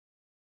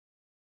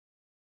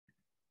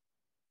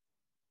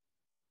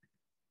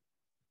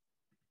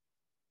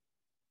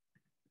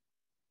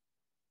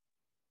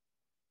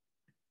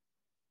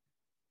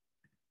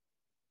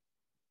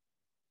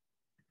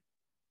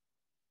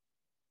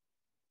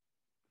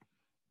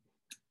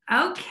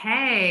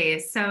Okay,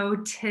 so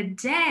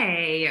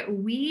today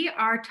we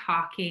are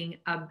talking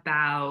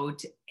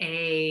about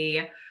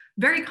a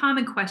very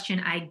common question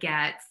I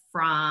get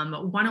from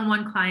one on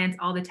one clients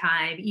all the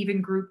time,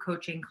 even group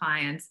coaching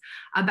clients,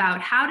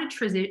 about how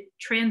to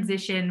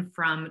transition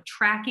from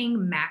tracking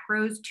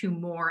macros to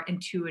more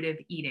intuitive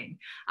eating.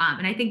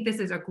 And I think this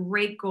is a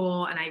great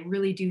goal, and I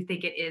really do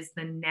think it is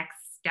the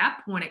next step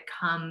when it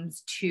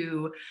comes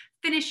to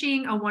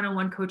finishing a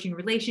one-on-one coaching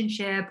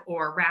relationship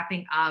or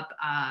wrapping up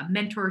a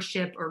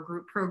mentorship or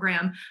group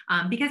program,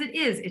 because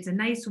it's a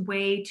nice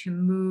way to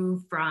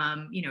move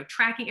from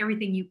tracking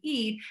everything you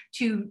eat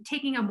to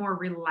taking a more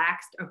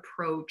relaxed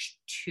approach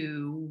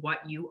to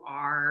what you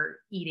are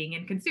eating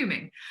and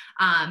consuming.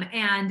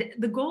 And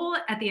the goal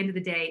at the end of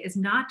the day is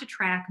not to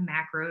track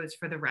macros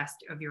for the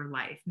rest of your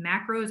life.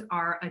 Macros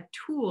are a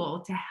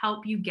tool to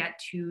help you get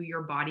to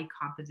your body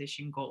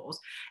composition goals,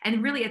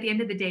 and really at the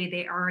end of the day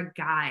they are a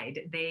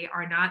guide. They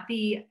are not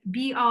the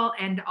be all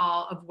end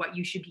all of what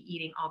you should be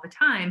eating all the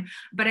time.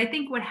 But I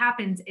think what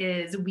happens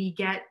is we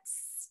get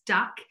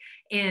stuck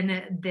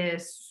in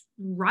this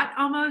rut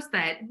almost,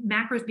 that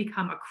macros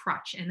become a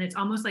crutch, and it's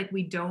almost like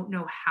we don't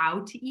know how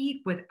to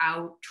eat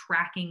without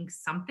tracking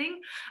something.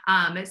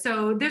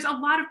 So there's a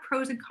lot of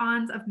pros and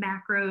cons of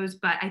macros,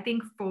 but I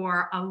think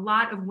for a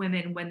lot of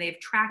women, when they've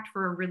tracked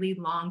for a really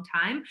long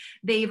time,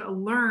 they've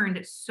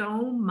learned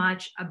so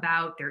much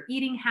about their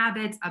eating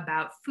habits,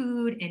 about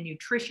food and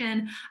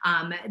nutrition,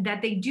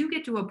 that they do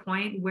get to a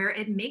point where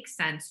it makes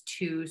sense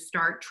to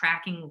start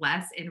tracking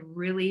less and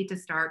really to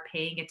start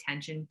paying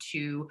attention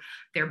to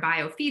their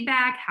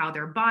biofeedback, how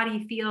their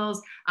body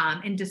feels,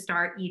 and to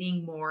start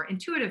eating more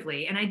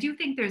intuitively. And I do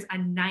think there's a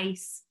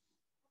nice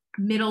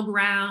middle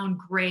ground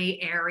gray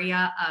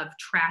area of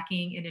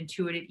tracking and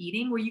intuitive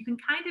eating where you can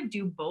kind of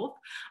do both,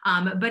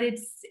 but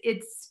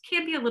it's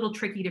can be a little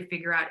tricky to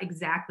figure out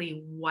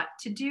exactly what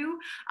to do.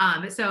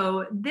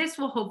 So this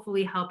will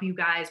hopefully help you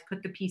guys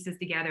put the pieces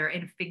together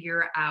and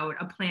figure out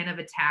a plan of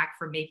attack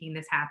for making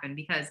this happen,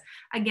 because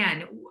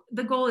again,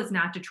 the goal is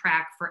not to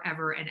track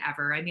forever and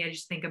ever. I mean, I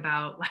just think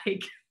about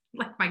like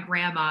my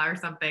grandma or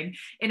something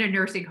in a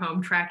nursing home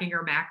tracking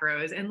her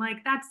macros, and like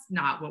that's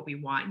not what we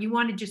want. You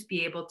want to just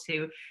be able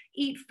to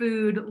eat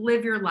food,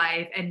 live your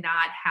life, and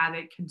not have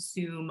it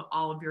consume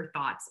all of your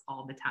thoughts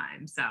all the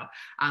time. So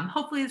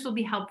hopefully this will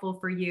be helpful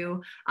for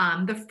you.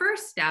 The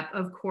first step,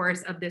 of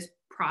course, of this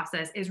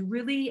process is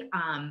really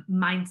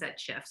mindset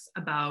shifts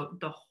about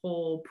the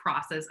whole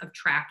process of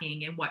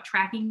tracking and what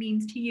tracking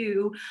means to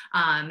you,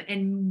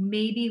 and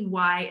maybe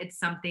why it's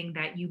something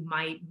that you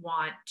might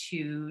want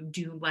to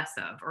do less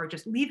of or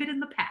just leave it in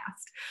the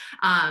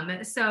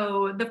past.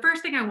 So the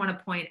first thing I want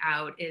to point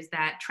out is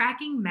that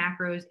tracking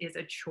macros is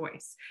a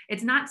choice.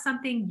 It's not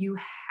something you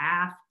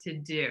have to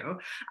do,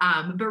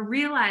 but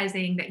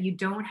realizing that you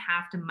don't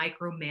have to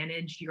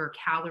micromanage your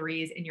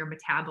calories and your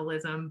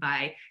metabolism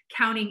by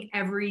counting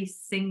every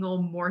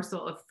single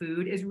morsel of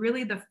food is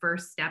really the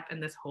first step in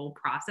this whole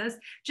process.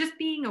 Just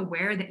being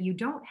aware that you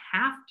don't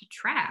have to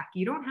track.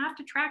 You don't have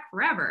to track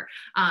forever.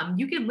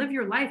 You can live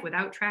your life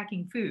without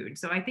tracking food.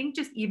 So I think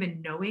just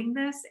even knowing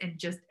this and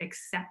just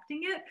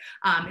accepting it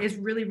is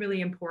really,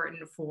 really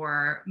important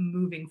for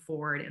moving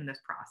forward in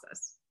this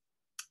process.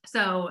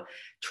 So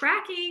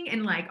tracking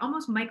and like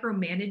almost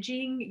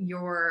micromanaging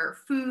your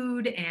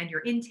food and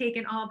your intake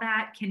and all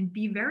that can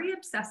be very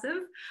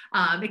obsessive.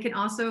 It can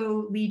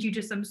also lead you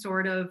to some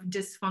sort of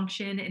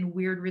dysfunction and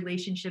weird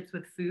relationships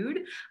with food.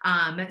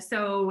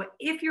 So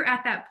if you're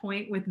at that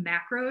point with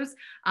macros,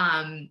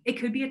 it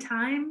could be a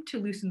time to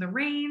loosen the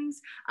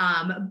reins,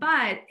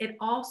 but it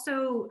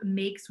also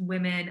makes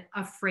women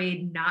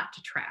afraid not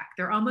to track.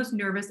 They're almost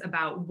nervous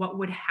about what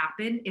would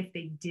happen if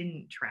they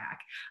didn't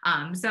track.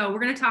 So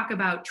we're going to talk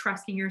about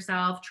trusting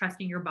yourself,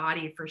 trusting your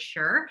body for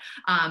sure.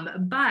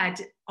 But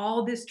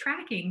all this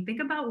tracking,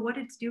 think about what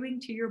it's doing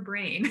to your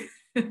brain.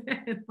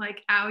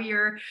 Like how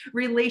your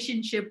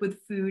relationship with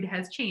food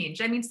has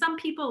changed. I mean, some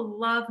people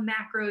love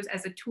macros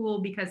as a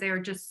tool because they are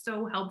just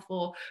so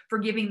helpful for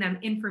giving them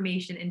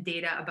information and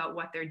data about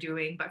what they're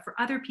doing. But for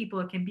other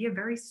people, it can be a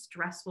very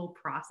stressful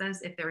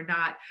process if they're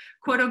not,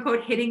 quote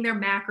unquote, hitting their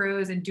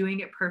macros and doing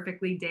it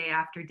perfectly day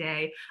after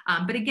day.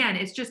 But again,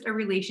 it's just a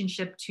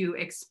relationship to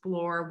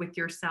explore with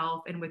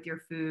yourself and with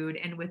your food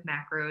and with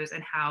macros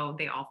and how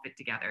they all fit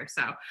together.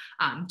 So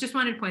just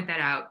wanted to point that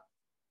out.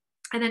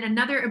 And then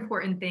another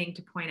important thing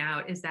to point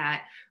out is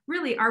that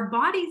really our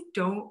bodies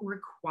don't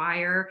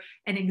require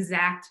an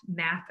exact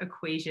math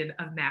equation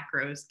of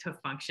macros to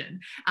function.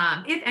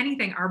 If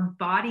anything, our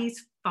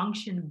bodies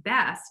function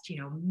best,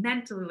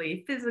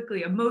 mentally,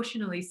 physically,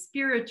 emotionally,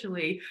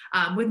 spiritually,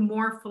 with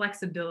more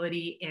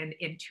flexibility and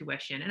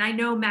intuition. And I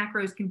know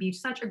macros can be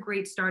such a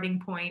great starting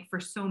point for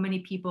so many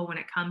people when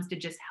it comes to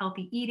just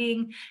healthy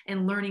eating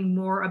and learning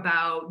more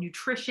about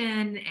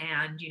nutrition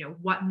and,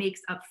 what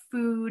makes up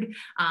food.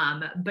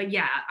 But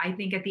yeah, I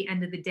think at the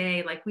end of the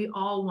day, like we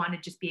all want to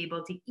just be be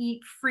able to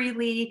eat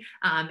freely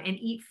and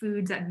eat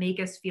foods that make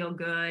us feel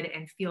good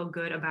and feel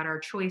good about our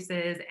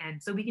choices.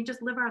 And so we can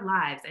just live our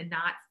lives and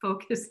not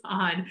focus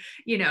on,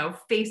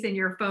 facing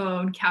your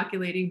phone,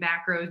 calculating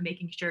macros,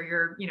 making sure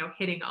you're,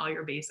 hitting all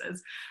your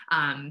bases.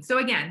 So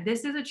again,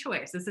 this is a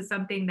choice. This is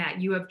something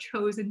that you have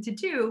chosen to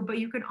do, but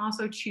you can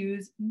also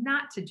choose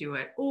not to do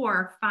it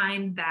or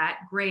find that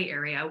gray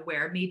area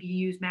where maybe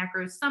you use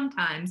macros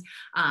sometimes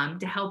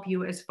to help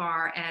you as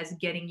far as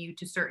getting you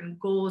to certain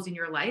goals in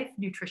your life,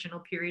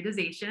 nutritional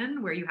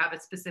periodization, where you have a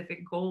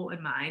specific goal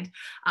in mind,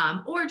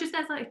 or just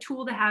as a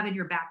tool to have in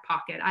your back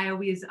pocket. I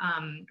always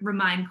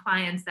remind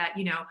clients that,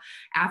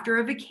 after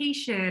a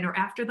vacation or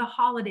after the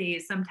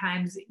holidays,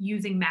 sometimes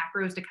using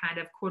macros to kind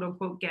of quote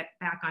unquote get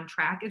back on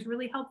track is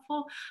really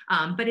helpful.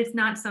 But it's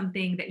not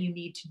something that you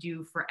need to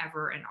do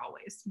forever and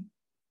always.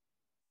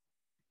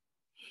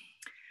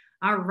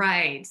 All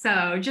right.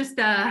 So just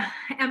to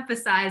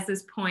emphasize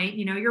this point,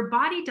 your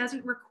body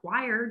doesn't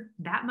require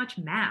that much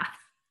math.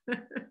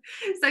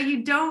 So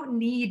you don't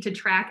need to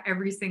track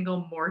every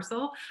single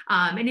morsel.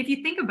 And if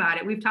you think about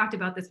it, we've talked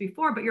about this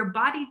before, but your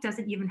body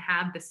doesn't even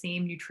have the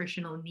same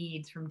nutritional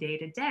needs from day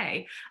to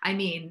day. I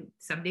mean,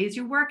 some days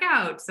you work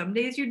out, some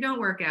days you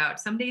don't work out,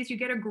 some days you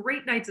get a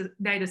great night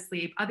of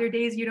sleep, other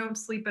days you don't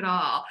sleep at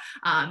all.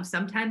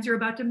 Sometimes you're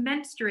about to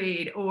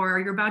menstruate or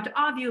you're about to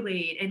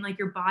ovulate, and like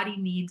your body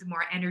needs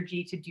more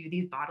energy to do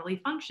these bodily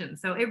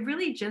functions. So it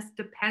really just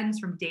depends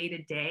from day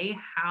to day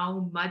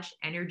how much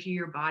energy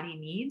your body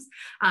needs.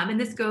 And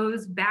this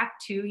goes back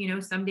to,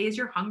 some days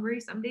you're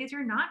hungry, some days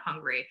you're not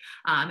hungry.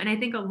 And I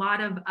think a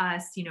lot of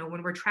us,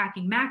 when we're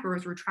tracking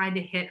macros, we're trying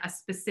to hit a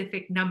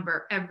specific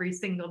number every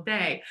single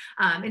day.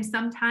 And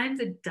sometimes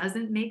it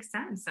doesn't make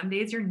sense. Some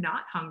days you're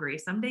not hungry.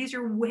 Some days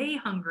you're way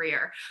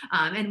hungrier.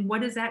 And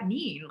what does that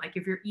mean? Like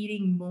if you're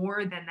eating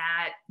more than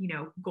that,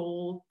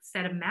 goal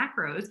set of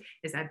macros,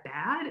 is that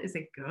bad? Is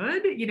it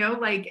good?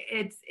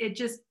 It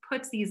just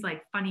puts these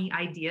like funny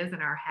ideas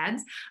in our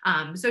heads.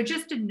 So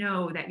just to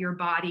know that your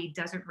body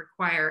doesn't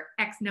require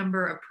X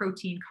number of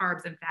protein,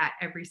 carbs, and fat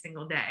every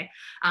single day.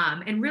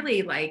 And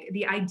really, like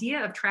the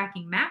idea of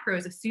tracking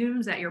macros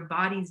assumes that your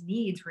body's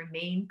needs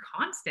remain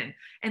constant.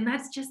 And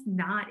that's just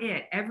not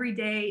it. Every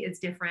day is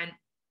different.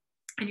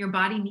 And your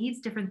body needs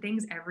different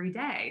things every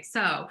day.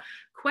 So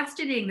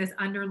questioning this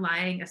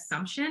underlying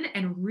assumption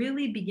and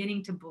really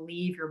beginning to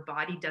believe your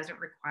body doesn't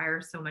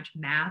require so much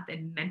math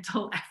and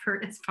mental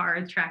effort as far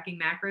as tracking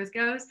macros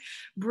goes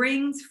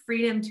brings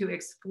freedom to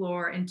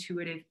explore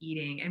intuitive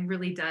eating and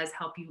really does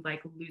help you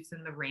like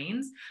loosen the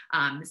reins.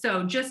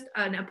 So just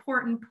an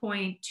important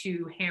point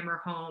to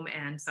hammer home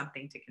and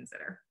something to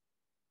consider.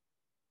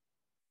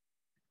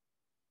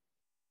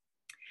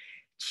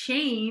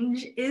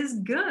 Change is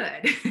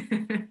good.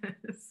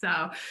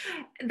 So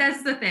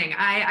that's the thing.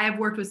 I've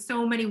worked with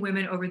so many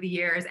women over the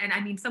years. And I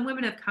mean, some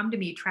women have come to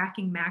me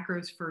tracking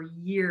macros for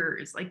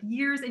years, like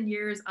years and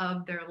years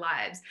of their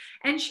lives.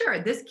 And sure,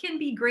 this can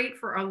be great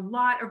for a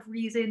lot of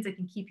reasons. It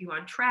can keep you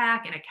on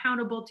track and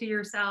accountable to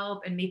yourself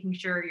and making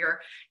sure you're,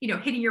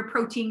 hitting your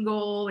protein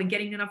goal and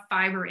getting enough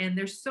fiber in.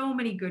 There's so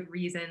many good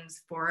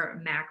reasons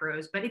for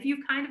macros. But if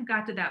you've kind of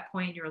got to that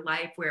point in your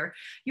life where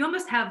you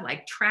almost have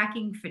like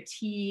tracking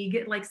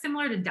fatigue, like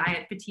similar to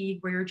diet fatigue,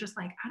 where you're just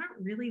like, I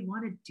don't really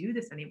want to do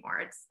this anymore.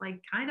 It's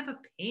like kind of a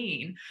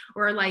pain,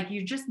 or like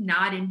you're just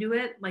not into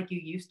it like you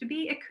used to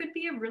be. It could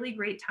be a really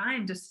great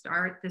time to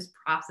start this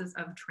process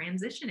of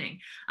transitioning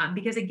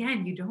because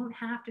again, you don't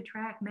have to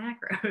track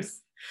macros.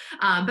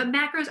 But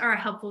macros are a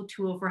helpful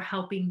tool for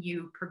helping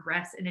you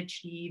progress and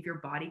achieve your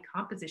body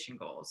composition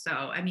goals. So,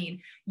 I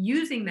mean,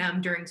 using them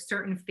during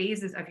certain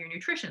phases of your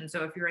nutrition.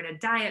 So if you're in a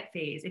diet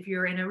phase, if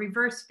you're in a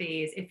reverse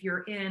phase, if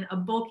you're in a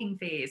bulking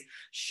phase,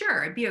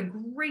 sure, it'd be a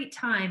great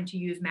time to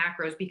use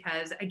macros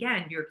because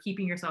again, you're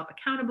keeping yourself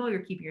accountable, you're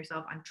keeping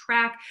yourself on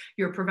track,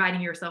 you're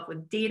providing yourself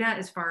with data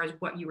as far as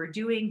what you are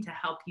doing to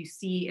help you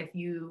see if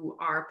you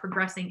are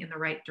progressing in the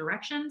right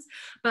directions.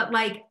 But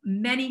like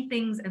many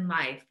things in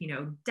life,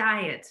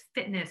 diet,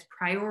 fitness,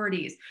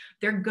 priorities,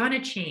 they're going to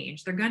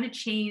change. They're going to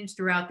change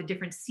throughout the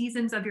different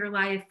seasons of your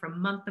life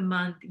from month to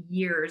month,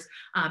 years.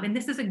 And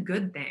this is a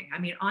good thing. I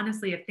mean,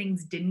 honestly, if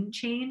things didn't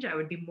change, I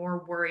would be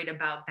more worried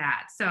about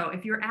that. So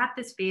if you're at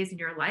this phase in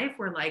your life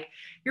where like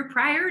your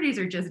priorities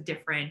are just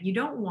different, you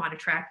don't want to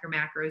track your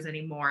macros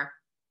anymore,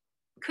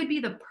 could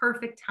be the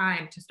perfect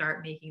time to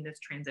start making this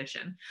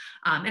transition.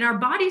 And our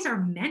bodies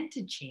are meant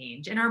to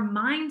change and our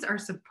minds are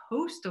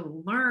supposed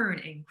to learn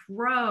and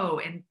grow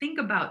and think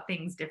about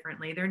things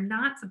differently. They're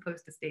not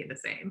supposed to stay the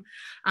same.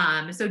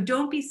 So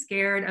don't be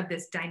scared of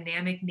this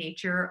dynamic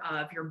nature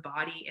of your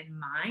body and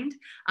mind.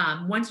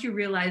 Once you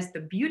realize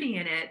the beauty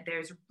in it,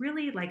 there's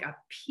really like a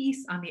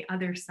piece on the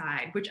other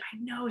side, which I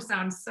know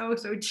sounds so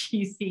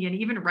cheesy. And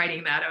even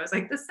writing that, I was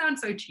like, this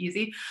sounds so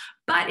cheesy.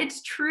 But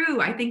it's true.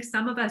 I think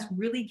some of us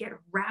really get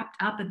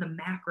wrapped up in the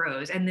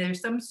macros, and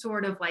there's some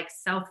sort of like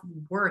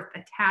self-worth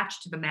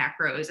attached to the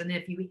macros. And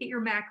if you hit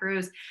your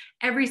macros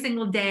every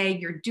single day,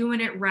 you're doing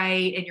it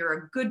right and you're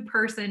a good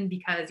person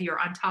because you're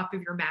on top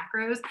of your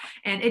macros.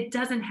 And it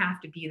doesn't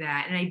have to be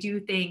that. And I do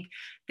think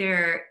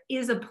there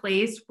is a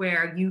place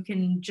where you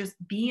can just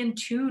be in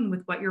tune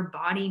with what your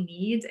body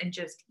needs and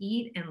just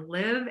eat and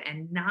live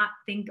and not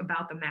think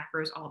about the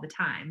macros all the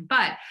time.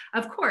 But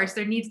of course,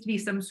 there needs to be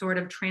some sort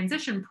of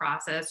transition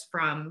process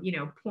from,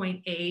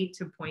 point A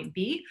to point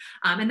B.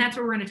 And that's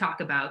what we're going to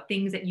talk about,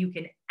 things that you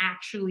can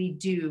actually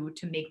do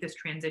to make this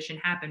transition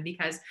happen.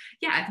 Because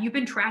yeah, if you've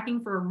been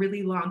tracking for a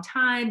really long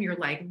time, you're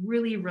like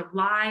really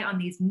rely on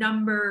these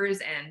numbers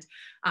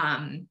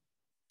and,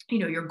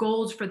 your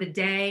goals for the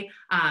day,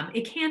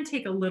 it can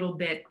take a little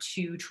bit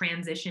to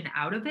transition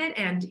out of it.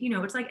 And,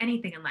 it's like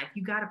anything in life,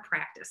 you got to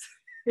practice.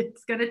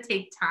 It's going to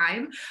take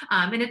time,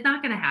 and it's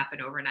not going to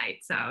happen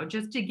overnight. So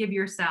just to give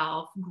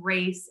yourself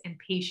grace and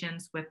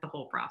patience with the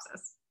whole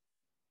process.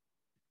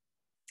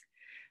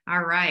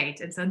 All right.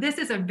 And so this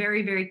is a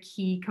very, very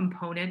key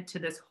component to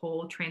this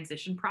whole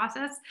transition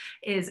process,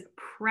 is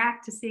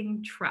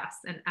practicing trust.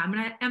 And I'm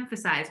going to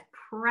emphasize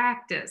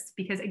practice,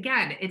 because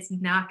again, it's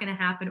not going to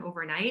happen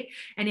overnight.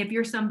 And if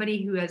you're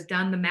somebody who has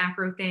done the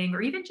macro thing,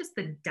 or even just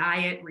the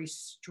diet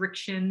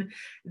restriction,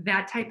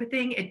 that type of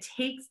thing, it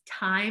takes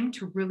time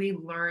to really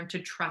learn to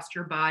trust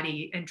your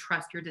body and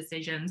trust your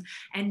decisions,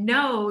 and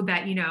know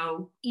that,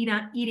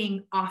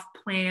 eating off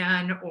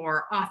plan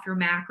or off your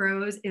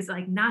macros is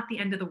like not the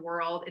end of the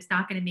world. It's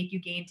not going to make you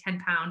gain 10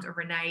 pounds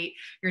overnight.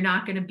 You're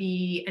not going to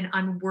be an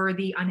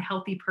unworthy,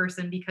 unhealthy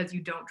person because you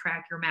don't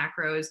track your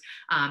macros.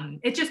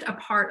 It's just a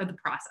part of the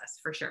process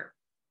for sure.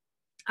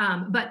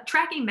 But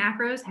tracking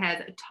macros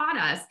has taught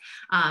us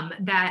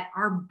that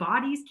our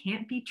bodies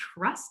can't be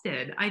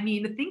trusted. I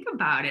mean, think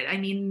about it. I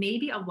mean,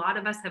 maybe a lot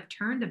of us have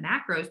turned to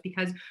macros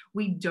because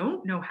we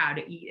don't know how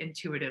to eat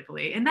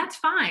intuitively. And that's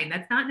fine.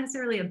 That's not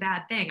necessarily a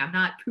bad thing. I'm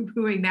not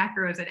poo-pooing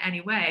macros in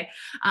any way.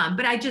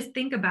 But I just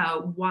think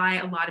about why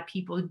a lot of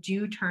people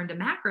do turn to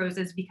macros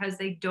is because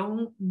they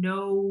don't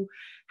know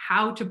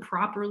how to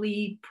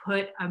properly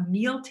put a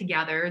meal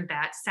together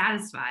that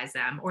satisfies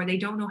them, or they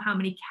don't know how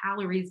many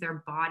calories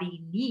their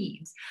body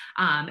needs.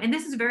 And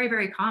this is very,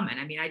 very common.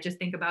 I mean, I just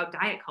think about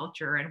diet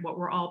culture and what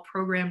we're all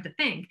programmed to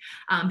think.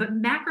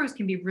 But macros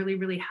can be really,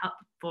 really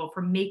helpful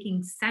for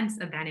making sense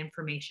of that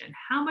information.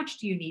 How much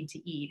do you need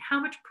to eat?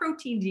 How much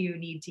protein do you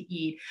need to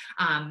eat?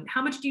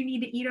 How much do you need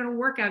to eat on a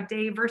workout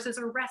day versus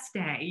a rest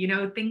day?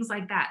 Things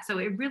like that. So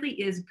it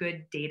really is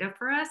good data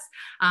for us.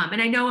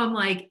 And I know I'm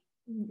like,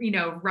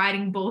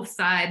 riding both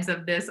sides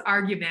of this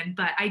argument,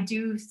 but I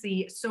do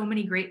see so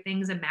many great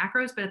things in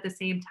macros, but at the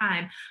same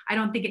time, I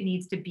don't think it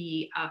needs to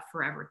be a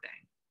forever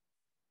thing.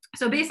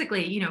 So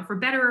basically, for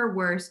better or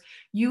worse,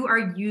 you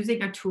are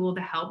using a tool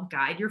to help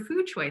guide your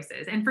food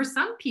choices. And for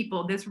some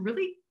people, this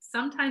really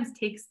sometimes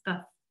takes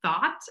the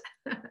thought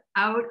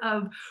out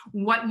of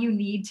what you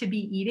need to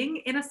be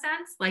eating, in a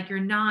sense. Like you're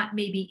not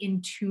maybe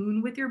in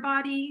tune with your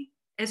body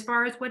as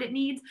far as what it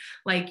needs.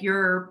 Like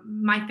your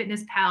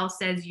MyFitnessPal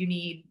says you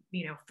need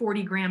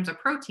 40 grams of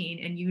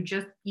protein, and you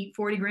just eat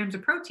 40 grams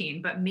of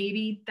protein, but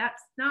maybe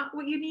that's not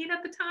what you need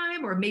at the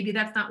time, or maybe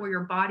that's not what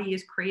your body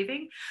is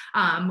craving.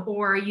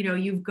 Or,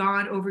 you've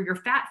gone over your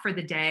fat for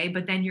the day,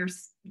 but then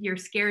you're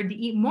scared to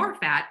eat more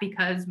fat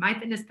because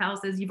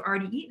MyFitnessPal says you've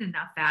already eaten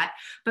enough fat,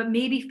 but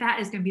maybe fat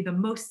is going to be the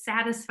most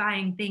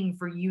satisfying thing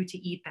for you to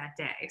eat that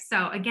day.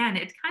 So again,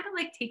 it kind of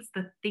like takes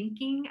the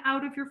thinking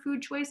out of your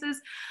food choices,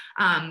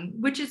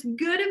 which is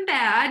good and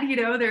bad.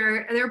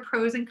 There are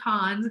pros and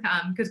cons,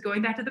 because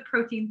going back to the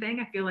protein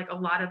thing, I feel like a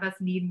lot of us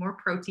need more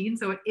protein.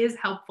 So it is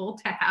helpful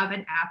to have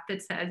an app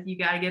that says you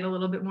got to get a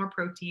little bit more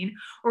protein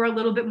or a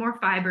little bit more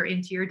fiber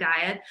into your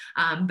diet.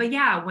 But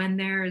yeah, when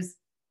there's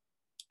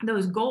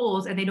those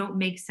goals and they don't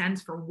make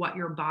sense for what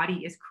your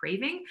body is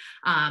craving,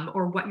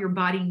 or what your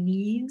body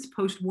needs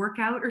post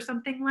workout or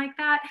something like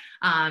that,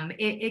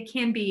 it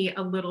can be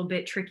a little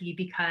bit tricky,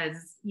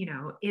 because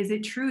is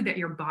it true that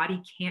your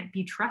body can't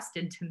be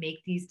trusted to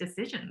make these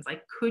decisions?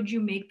 Like, could you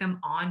make them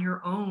on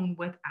your own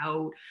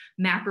without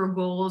macro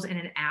goals and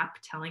an app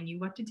telling you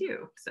what to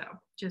do? So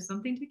just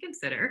something to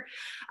consider.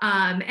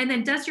 And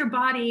then, does your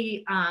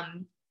body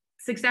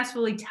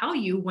successfully tell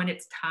you when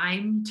it's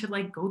time to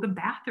like go to the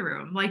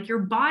bathroom? Like, your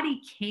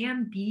body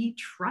can be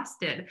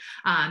trusted.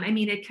 I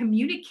mean, it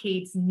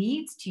communicates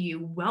needs to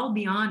you well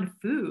beyond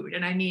food.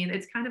 And I mean,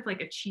 it's kind of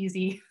like a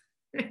cheesy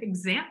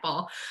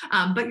example,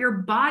 but your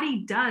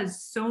body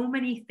does so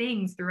many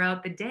things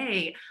throughout the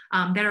day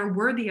that are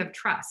worthy of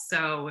trust.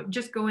 So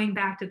just going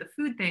back to the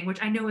food thing,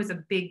 which I know is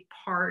a big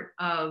part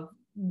of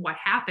what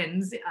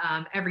happens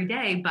every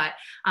day, but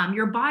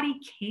your body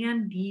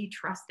can be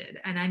trusted.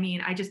 And I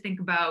mean, I just think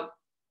about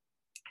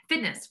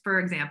fitness, for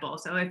example.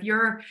 So if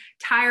you're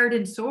tired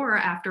and sore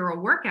after a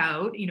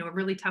workout, a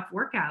really tough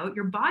workout,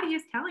 your body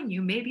is telling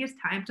you maybe it's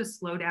time to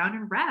slow down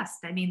and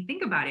rest. I mean,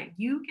 think about it.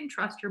 You can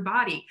trust your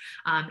body.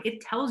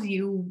 It tells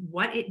you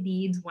what it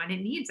needs when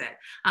it needs it.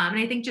 And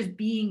I think just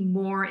being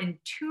more in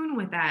tune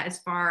with that as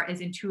far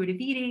as intuitive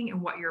eating and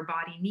what your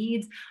body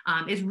needs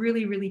is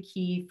really, really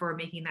key for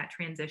making that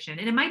transition.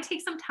 And it might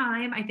take some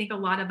time. I think a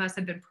lot of us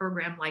have been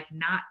programmed like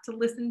not to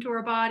listen to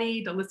our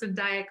body, to listen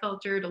to diet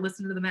culture, to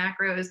listen to the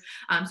macros.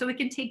 So it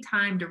can take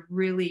time to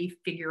really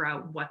figure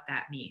out what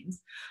that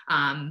means.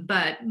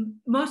 But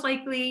most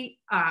likely,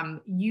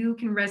 you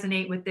can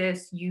resonate with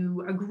this.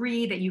 You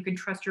agree that you can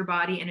trust your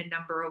body in a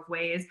number of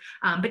ways.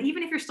 But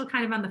even if you're still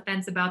kind of on the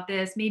fence about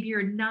this, maybe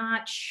you're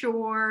not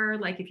sure,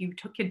 like if you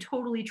can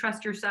totally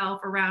trust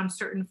yourself around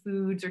certain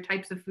foods or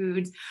types of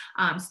foods,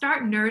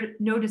 start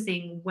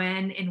noticing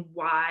when and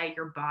why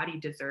your body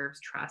deserves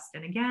trust.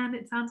 And again,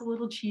 it sounds a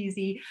little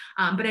cheesy,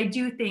 but I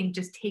do think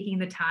just taking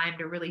the time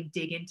to really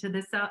dig into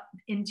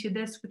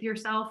this with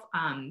yourself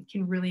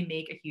can really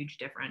make a huge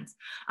difference.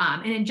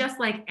 And just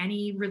like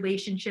any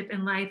relationship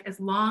in life, as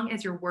long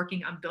as you're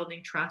working on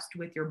building trust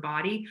with your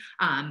body,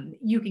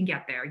 you can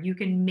get there. You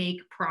can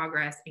make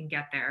progress and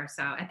get there.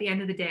 So at the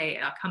end of the day,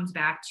 it comes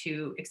back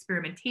to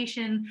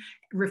experimentation,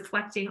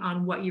 reflecting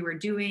on what you were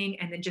doing,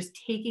 and then just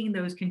taking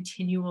those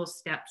continual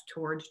steps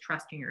towards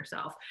trusting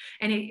yourself.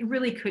 And it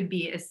really could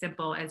be as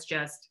simple as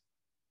just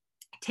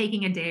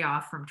taking a day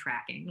off from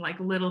tracking, like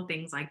little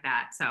things like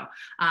that. So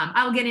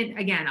I'll get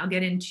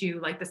into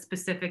like the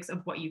specifics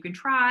of what you can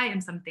try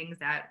and some things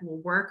that will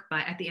work.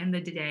 But at the end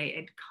of the day,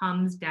 it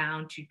comes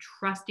down to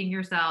trusting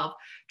yourself,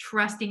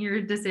 trusting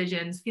your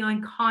decisions,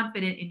 feeling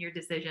confident in your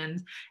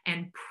decisions,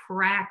 and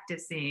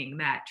practicing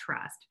that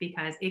trust,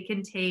 because it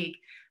can take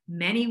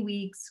many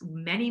weeks,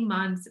 many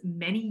months,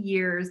 many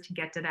years to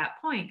get to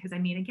that point. Because I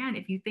mean, again,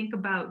 if you think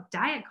about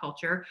diet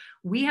culture,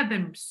 we have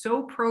been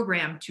so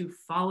programmed to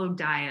follow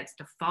diets,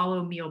 to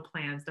follow meal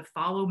plans, to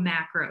follow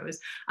macros.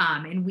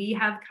 And we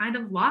have kind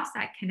of lost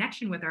that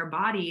connection with our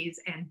bodies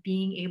and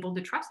being able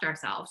to trust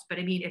ourselves. But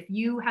I mean, if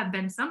you have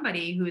been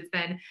somebody who has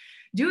been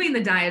doing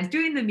the diets,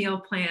 doing the meal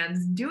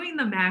plans, doing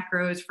the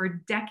macros for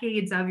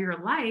decades of your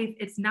life,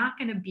 it's not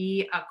going to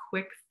be a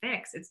quick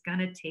fix. It's going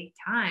to take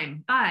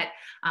time. But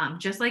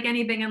just like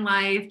anything in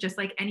life, just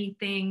like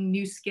anything,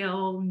 new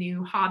skill,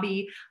 new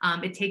hobby,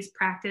 it takes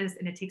practice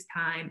and it takes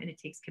time and it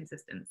takes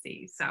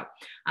consistency. So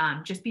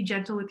just be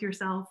gentle with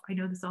yourself. I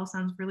know this all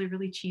sounds really,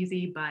 really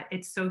cheesy, but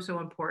it's so,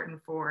 so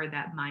important for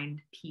that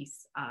mindset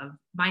piece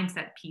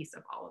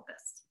of all of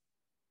this.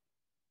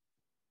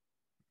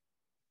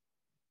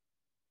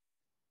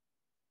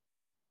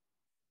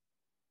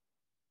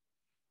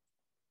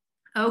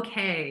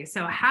 Okay,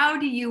 so how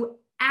do you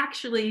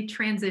actually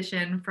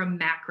transition from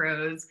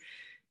macros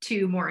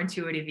to more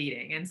intuitive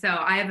eating? And so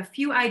I have a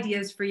few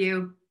ideas for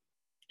you.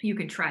 You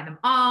can try them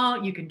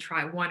all. You can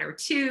try one or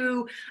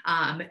two.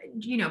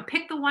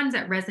 Pick the ones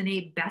that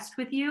resonate best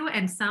with you.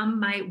 And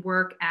some might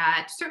work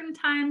at certain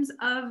times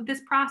of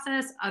this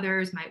process.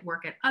 Others might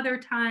work at other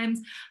times.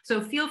 So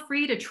feel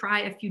free to try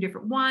a few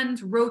different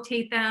ones,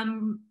 rotate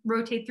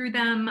through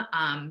them,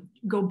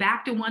 go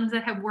back to ones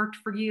that have worked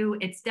for you.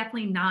 It's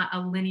definitely not a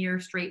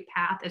linear straight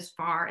path as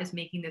far as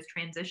making this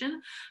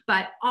transition,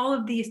 but all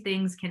of these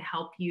things can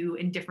help you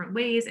in different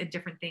ways, and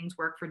different things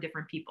work for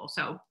different people.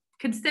 So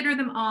consider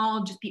them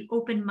all, just be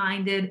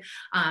open-minded,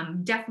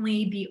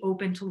 definitely be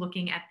open to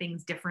looking at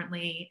things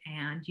differently,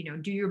 and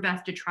do your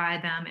best to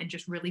try them and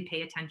just really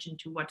pay attention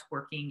to what's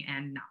working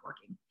and not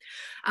working.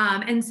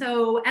 And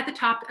so at the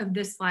top of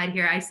this slide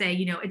here, I say,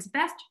 it's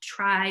best to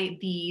try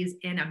these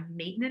in a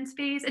maintenance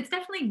phase. It's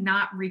definitely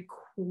not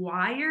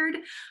required,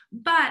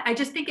 but I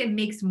just think it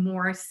makes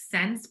more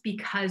sense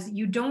because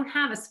you don't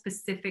have a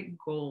specific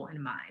goal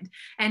in mind.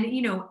 And,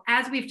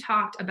 as we've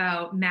talked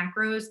about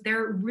macros,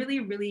 they're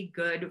really, really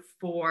good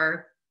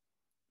for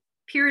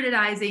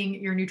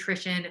periodizing your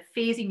nutrition,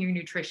 phasing your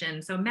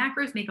nutrition. So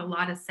macros make a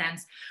lot of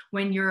sense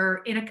when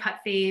you're in a cut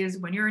phase,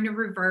 when you're in a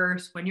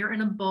reverse, when you're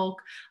in a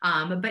bulk.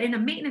 But in a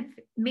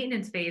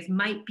maintenance phase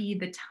might be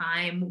the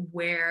time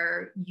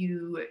where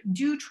you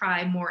do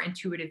try more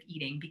intuitive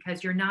eating,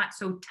 because you're not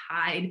so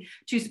tied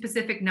to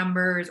specific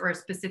numbers or a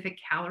specific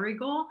calorie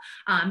goal.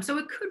 So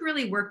it could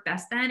really work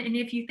best then. And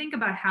if you think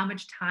about how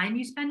much time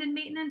you spend in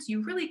maintenance,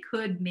 you really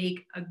could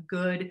make a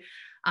good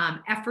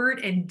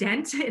effort and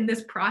dent in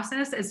this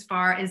process as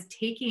far as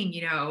taking,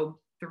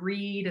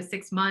 3 to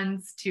 6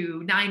 months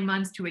to 9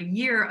 months to a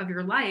year of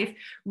your life,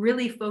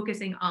 really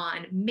focusing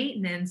on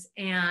maintenance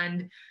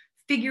and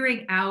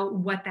figuring out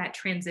what that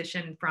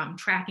transition from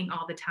tracking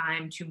all the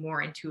time to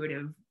more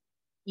intuitive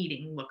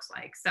eating looks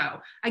like. So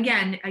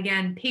again,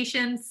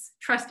 patience,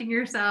 trusting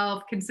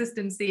yourself,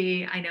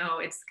 consistency. I know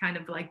it's kind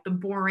of like the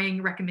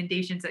boring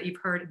recommendations that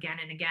you've heard again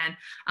and again,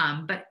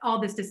 but all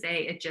this to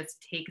say, it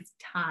just takes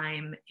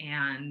time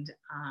and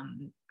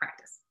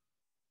practice.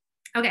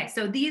 Okay,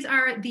 so these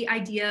are the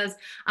ideas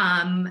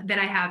that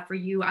I have for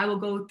you. I will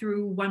go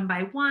through one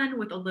by one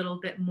with a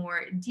little bit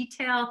more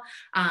detail,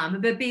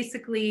 but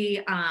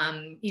basically,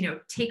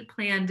 take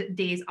planned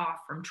days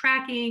off from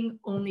tracking,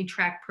 only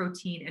track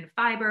protein and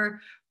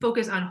fiber,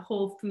 focus on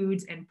whole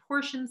foods and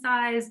portion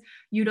size,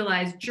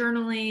 utilize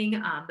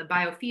journaling, the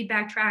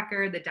biofeedback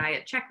tracker, the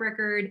diet check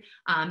record,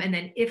 and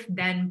then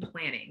if-then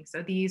planning.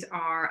 So these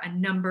are a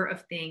number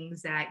of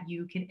things that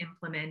you can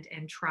implement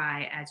and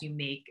try as you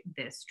make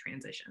this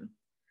transition.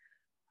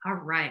 All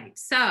right.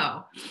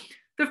 So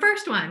the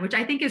first one, which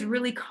I think is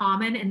really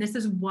common, and this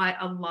is what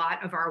a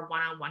lot of our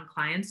one-on-one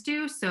clients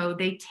do. So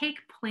they take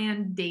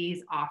planned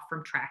days off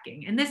from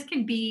tracking. And this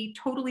can be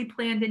totally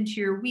planned into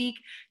your week.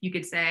 You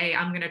could say,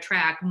 I'm going to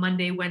track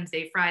Monday,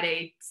 Wednesday,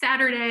 Friday,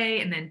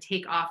 Saturday, and then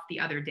take off the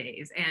other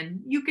days.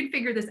 And you can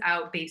figure this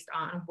out based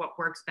on what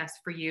works best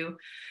for you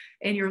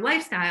in your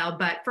lifestyle.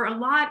 But for a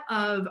lot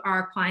of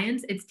our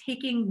clients, it's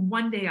taking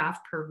one day off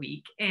per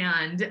week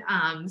and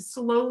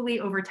slowly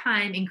over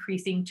time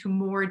increasing to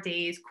more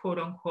days, quote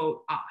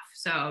unquote, off.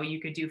 So you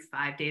could do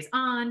 5 days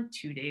on,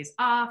 2 days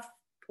off,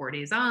 4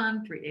 days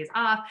on, 3 days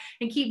off,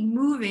 and keep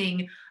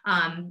moving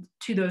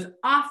to those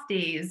off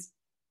days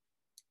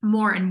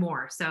more and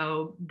more.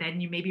 So then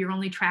maybe you're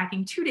only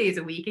tracking 2 days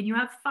a week and you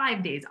have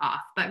 5 days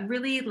off, but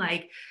really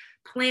like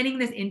planning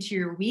this into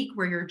your week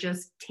where you're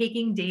just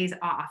taking days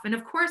off. And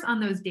of course, on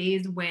those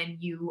days when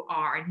you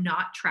are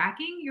not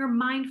tracking, you're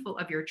mindful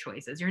of your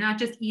choices. You're not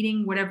just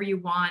eating whatever you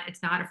want.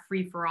 It's not a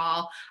free for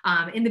all.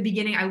 In the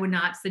beginning, I would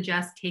not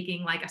suggest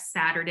taking like a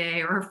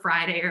Saturday or a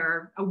Friday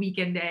or a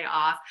weekend day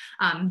off,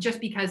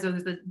 just because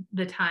those are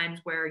the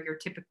times where you're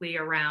typically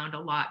around a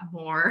lot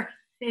more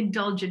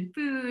indulgent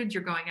foods,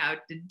 you're going out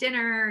to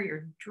dinner,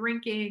 you're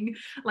drinking,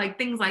 like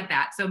things like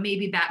that. So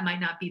maybe that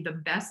might not be the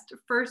best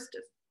first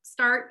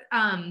start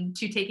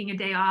to taking a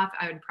day off.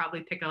 I would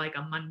probably pick like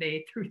a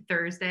Monday through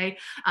Thursday,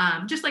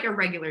 just like a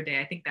regular day.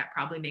 I think that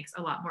probably makes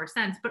a lot more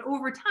sense. But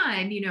over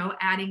time,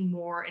 adding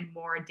more and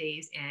more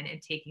days in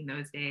and taking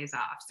those days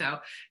off. So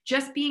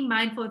just being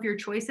mindful of your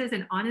choices.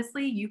 And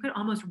honestly, you could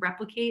almost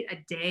replicate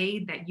a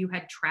day that you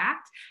had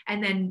tracked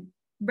and then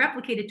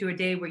replicate it to a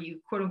day where you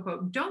quote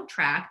unquote don't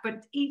track,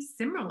 but eat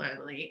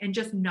similarly and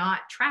just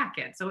not track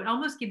it. So it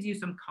almost gives you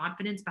some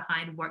confidence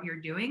behind what you're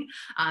doing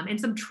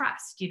and some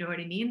trust, you know what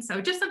I mean?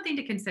 So just something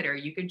to consider.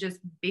 You could just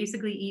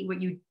basically eat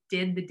what you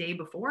did the day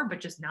before,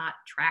 but just not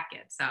track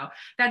it. So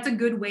that's a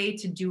good way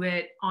to do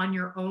it on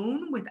your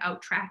own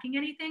without tracking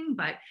anything.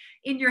 But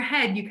in your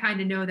head, you kind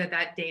of know that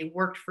that day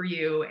worked for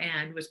you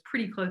and was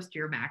pretty close to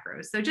your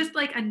macros. So just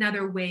like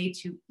another way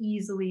to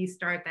easily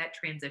start that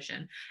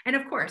transition. And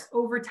of course,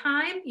 over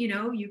time,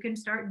 you can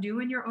start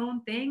doing your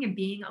own thing and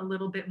being a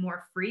little bit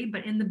more free.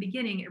 But in the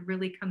beginning, it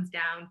really comes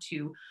down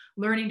to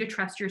learning to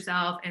trust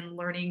yourself and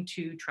learning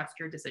to trust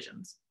your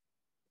decisions.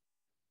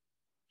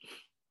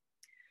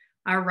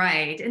 All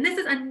right. And this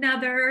is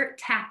another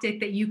tactic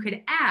that you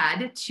could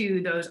add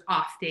to those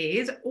off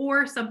days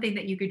or something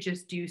that you could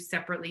just do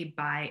separately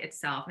by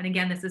itself. And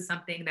again, this is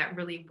something that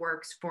really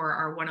works for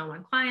our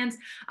one-on-one clients.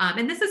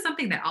 And this is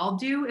something that I'll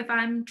do if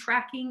I'm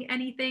tracking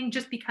anything,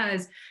 just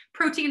because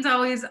protein's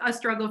always a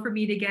struggle for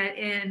me to get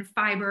in.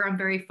 Fiber, I'm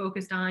very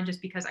focused on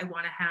just because I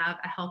want to have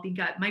a healthy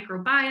gut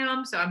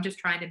microbiome. So I'm just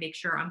trying to make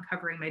sure I'm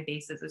covering my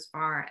bases as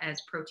far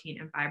as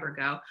protein and fiber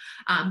go.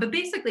 But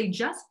basically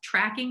just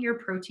tracking your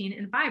protein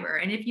and fiber.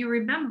 And if you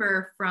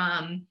remember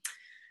from,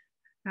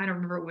 I don't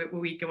remember what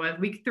week it was,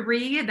 week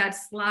 3, that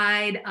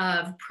slide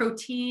of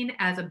protein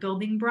as a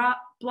building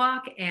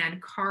block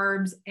and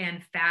carbs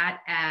and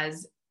fat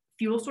as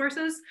fuel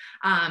sources,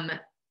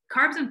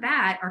 carbs and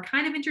fat are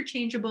kind of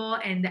interchangeable,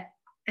 and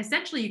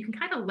essentially you can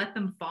kind of let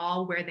them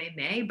fall where they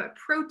may, but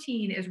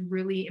protein is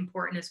really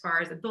important as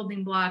far as a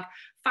building block.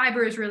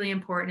 Fiber is really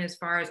important as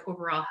far as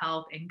overall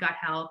health and gut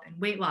health and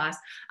weight loss.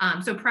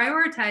 So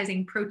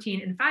prioritizing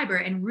protein and fiber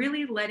and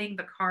really letting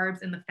the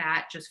carbs and the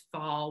fat just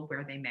fall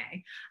where they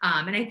may.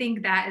 And I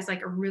think that is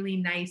like a really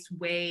nice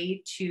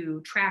way to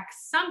track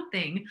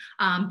something,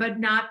 but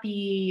not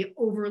be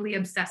overly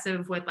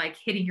obsessive with like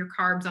hitting your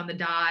carbs on the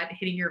dot,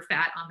 hitting your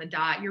fat on the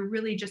dot. You're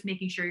really just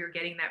making sure you're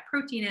getting that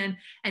protein in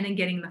and then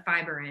getting the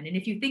fiber in. And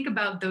if you think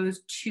about those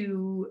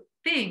two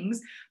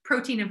things,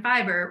 protein and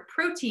fiber,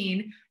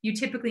 protein, you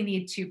typically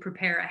need to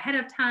prepare ahead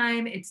of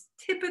time. It's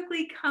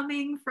typically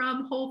coming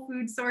from whole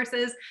food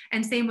sources,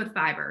 and same with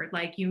fiber.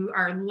 Like you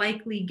are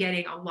likely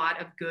getting a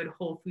lot of good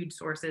whole food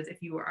sources if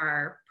you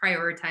are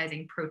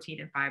prioritizing protein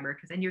and fiber,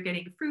 because then you're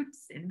getting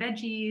fruits and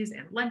veggies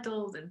and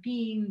lentils and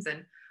beans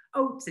and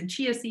oats and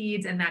chia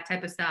seeds and that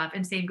type of stuff.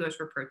 And same goes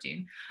for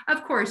protein.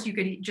 Of course, you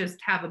could just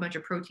have a bunch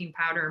of protein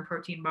powder and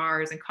protein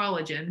bars and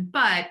collagen,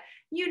 but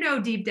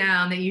deep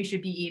down that you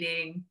should be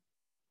eating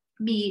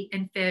meat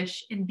and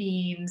fish and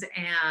beans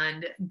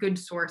and good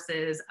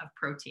sources of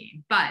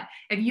protein. But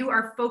if you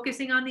are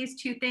focusing on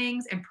these two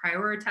things and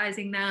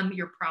prioritizing them,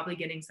 you're probably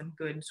getting some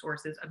good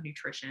sources of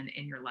nutrition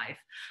in your life.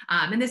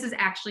 And this is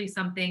actually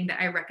something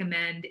that I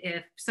recommend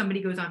if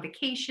somebody goes on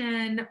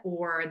vacation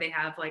or they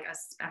have like a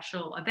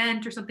special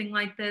event or something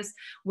like this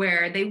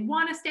where they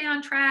want to stay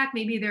on track.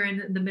 Maybe they're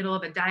in the middle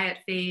of a diet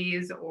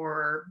phase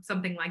or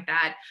something like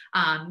that.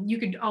 You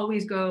could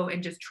always go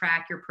and just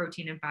track your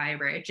protein and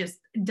fiber. It just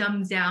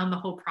dumbs down the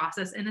whole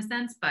process in a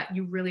sense, but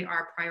you really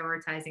are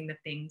prioritizing the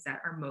things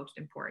that are most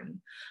important.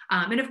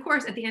 And of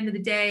course, at the end of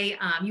the day,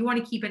 you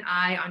want to keep an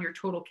eye on your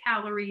total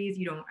calories.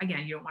 You don't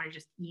want to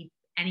just eat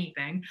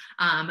anything,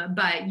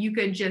 but you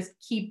could just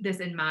keep this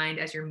in mind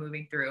as you're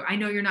moving through. I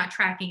know you're not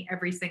tracking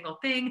every single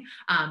thing,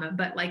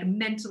 but like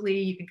mentally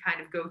you can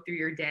kind of go through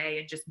your day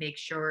and just make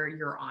sure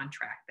you're on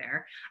track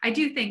there. I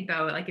do think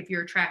though, like if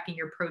you're tracking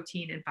your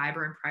protein and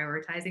fiber and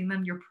prioritizing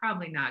them, you're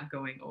probably not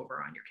going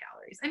over on your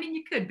calories. I mean,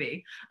 you could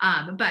be,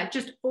 but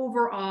just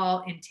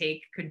overall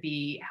intake could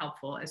be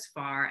helpful as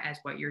far as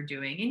what you're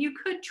doing. And you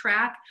could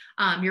track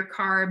your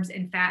carbs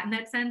and fat in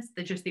that sense,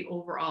 just the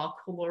overall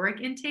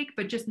caloric intake,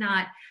 but just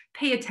not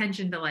pay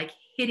attention to like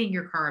hitting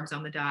your carbs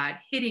on the dot,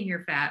 hitting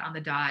your fat on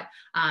the dot,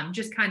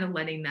 just kind of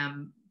letting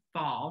them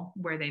fall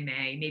where they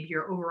may. Maybe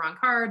you're over on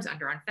carbs,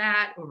 under on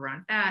fat, over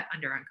on fat,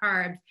 under on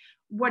carbs,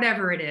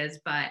 whatever it is.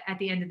 But at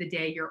the end of the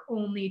day, you're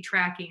only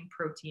tracking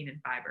protein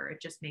and fiber.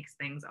 It just makes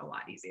things a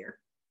lot easier.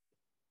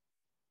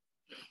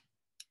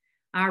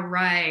 All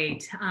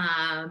right.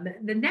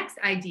 The next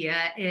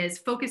idea is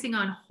focusing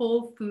on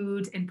whole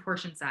foods and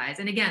portion size.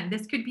 And again,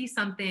 this could be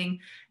something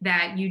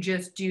that you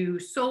just do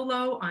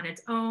solo on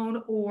its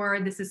own, or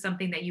this is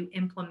something that you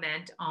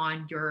implement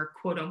on your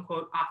quote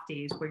unquote off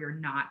days where you're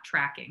not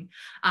tracking.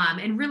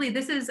 And really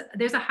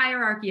there's a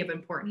hierarchy of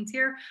importance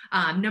here.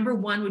 Number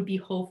one would be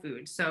whole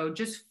foods. So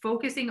just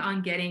focusing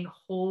on getting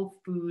whole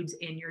foods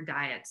in your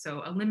diet.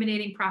 So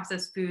eliminating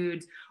processed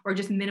foods or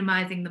just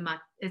minimizing them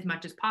as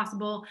much as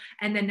possible.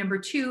 And then number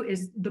two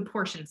is the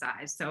portion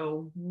size.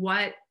 So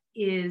what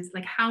is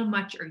like, how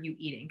much are you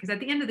eating? Because at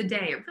the end of the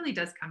day, it really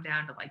does come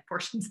down to like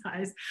portion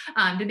size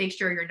to make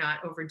sure you're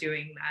not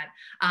overdoing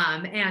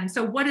that. And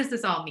so what does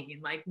this all mean?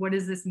 Like, what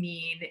does this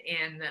mean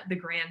in the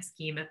grand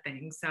scheme of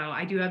things? So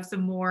I do have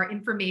some more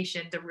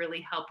information to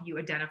really help you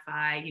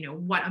identify,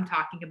 what I'm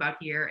talking about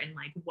here and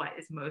like what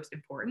is most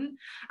important.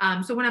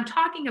 So when I'm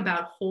talking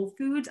about whole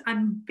foods,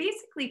 I'm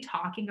basically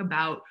talking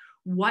about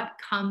what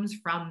comes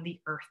from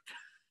the earth.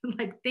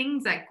 Like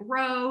things that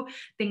grow,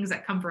 things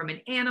that come from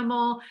an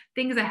animal,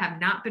 things that have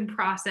not been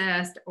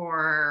processed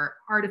or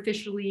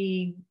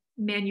artificially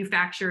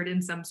manufactured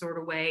in some sort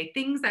of way,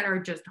 things that are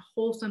just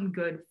wholesome,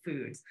 good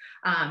foods.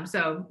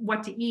 So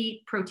what to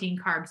eat, protein,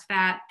 carbs,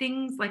 fat,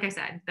 things, like I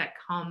said, that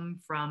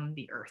come from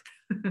the earth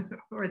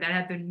or that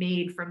have been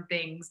made from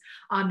things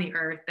on the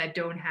earth that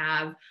don't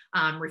have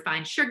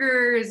refined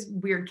sugars,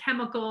 weird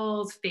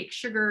chemicals, fake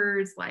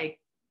sugars, like,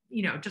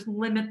 just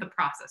limit the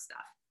processed stuff.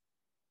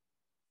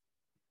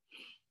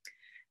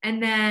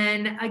 And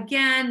then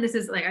again, this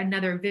is like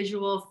another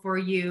visual for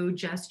you,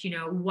 just,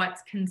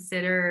 what's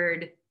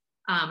considered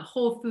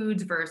whole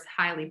foods versus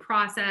highly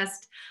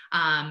processed.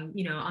 On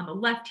the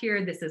left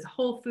here, this is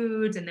whole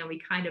foods, and then we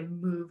kind of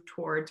move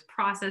towards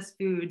processed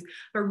foods,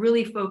 but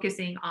really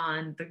focusing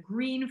on the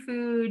green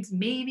foods,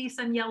 maybe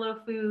some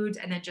yellow foods,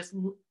 and then just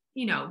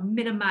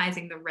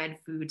minimizing the red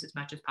foods as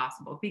much as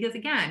possible. Because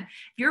again,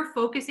 if you're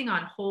focusing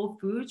on whole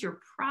foods, you're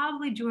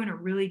probably doing a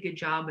really good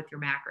job with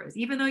your macros.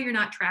 Even though you're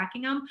not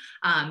tracking them,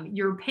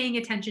 you're paying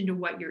attention to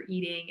what you're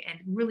eating. And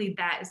really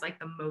that is like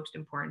the most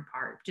important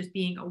part, just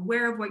being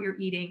aware of what you're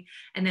eating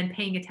and then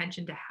paying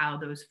attention to how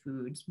those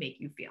foods make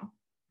you feel.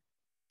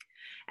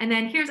 And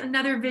then here's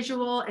another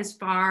visual as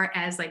far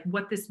as like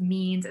what this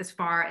means as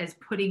far as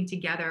putting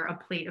together a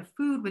plate of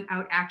food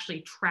without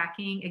actually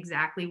tracking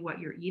exactly what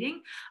you're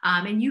eating.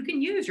 And you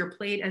can use your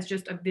plate as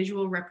just a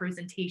visual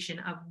representation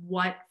of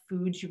what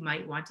foods you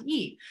might want to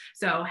eat.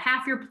 So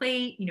half your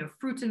plate,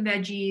 fruits and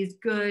veggies,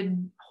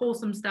 good,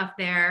 wholesome stuff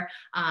there.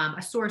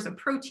 A source of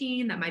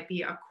protein that might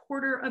be a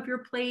quarter of your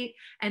plate.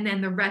 And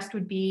then the rest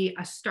would be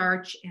a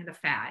starch and a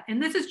fat.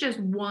 And this is just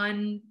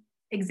one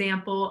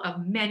example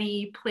of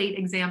many plate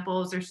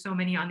examples. There's so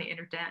many on the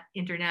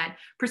internet.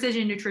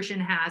 Precision Nutrition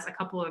has a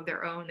couple of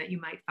their own that you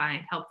might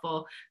find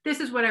helpful. This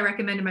is what I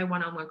recommend to my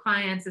one-on-one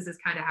clients. This is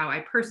kind of how I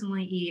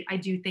personally eat. I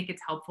do think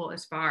it's helpful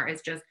as far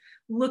as just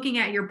looking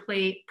at your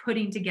plate,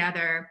 putting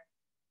together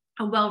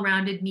a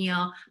well-rounded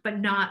meal, but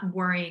not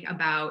worrying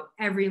about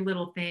every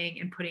little thing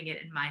and putting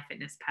it in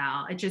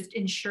MyFitnessPal. It just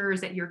ensures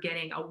that you're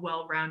getting a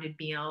well-rounded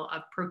meal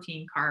of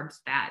protein, carbs,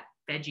 fat,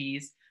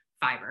 veggies,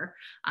 fiber.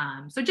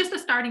 So just a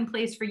starting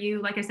place for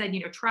you. Like I said,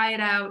 try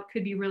it out.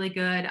 Could be really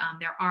good.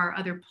 There are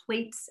other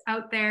plates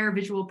out there,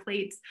 visual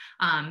plates.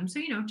 So,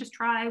 just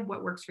try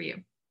what works for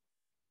you.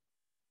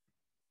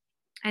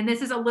 And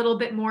this is a little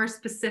bit more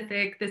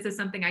specific. This is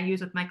something I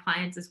use with my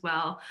clients as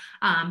well,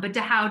 but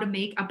to how to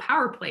make a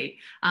power plate.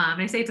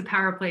 I say it's a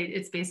power plate,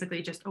 it's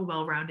basically just a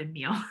well-rounded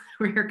meal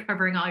where you're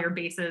covering all your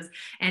bases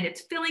and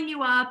it's filling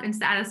you up and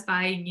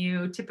satisfying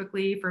you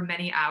typically for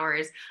many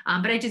hours.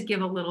 But I just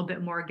give a little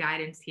bit more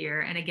guidance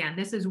here. And again,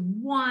 this is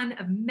one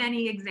of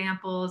many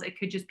examples. It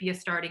could just be a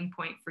starting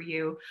point for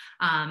you,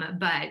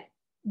 but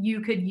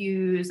you could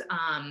use,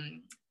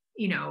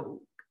 you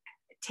know,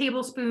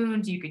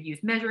 tablespoons, you could use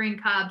measuring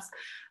cups,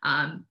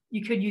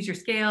 you could use your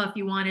scale if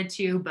you wanted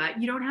to,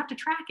 but you don't have to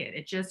track it.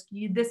 It just,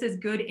 this is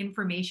good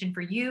information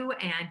for you,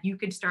 and you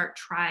could start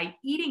try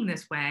eating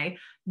this way,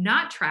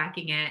 not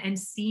tracking it, and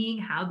seeing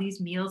how these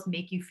meals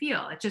make you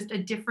feel. It's just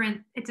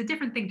it's a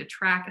different thing to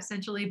track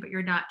essentially, but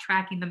you're not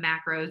tracking the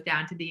macros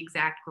down to the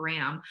exact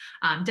gram.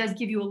 Does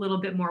give you a little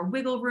bit more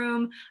wiggle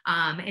room,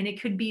 and it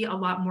could be a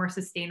lot more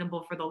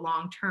sustainable for the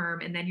long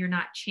term. And then you're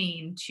not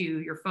chained to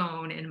your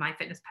phone and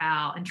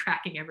MyFitnessPal and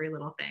tracking every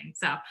little thing.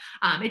 So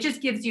it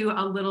just gives you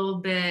a little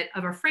bit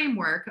of a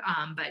framework,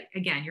 but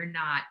again, you're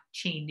not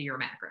chained to your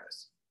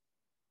macros.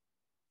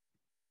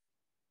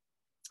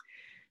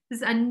 This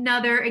is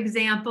another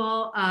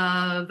example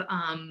of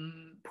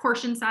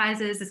portion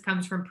sizes. This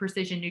comes from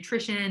Precision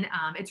Nutrition.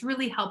 It's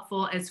really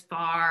helpful as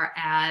far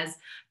as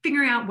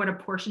figuring out what a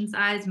portion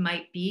size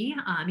might be.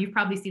 You've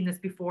probably seen this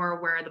before,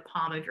 where the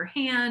palm of your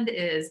hand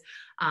is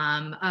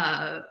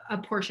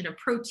a portion of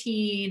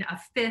protein, a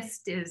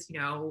fist is, you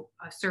know,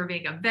 a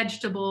serving of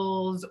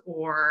vegetables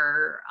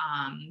or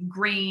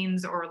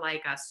grains or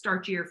like a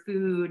starchier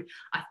food.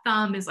 A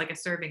thumb is like a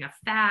serving of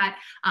fat.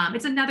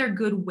 It's another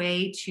good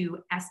way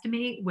to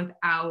estimate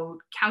without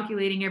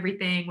calculating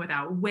everything,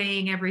 without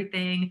weighing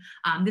everything.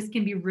 This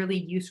can be really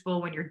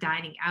useful when you're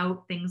dining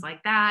out, things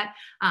like that,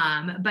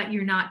 but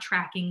you're not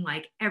tracking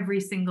like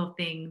every single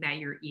thing that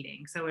you're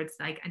eating. So it's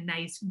like a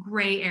nice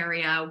gray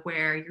area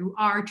where you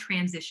are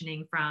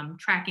transitioning from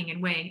tracking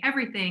and weighing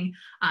everything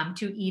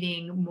to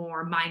eating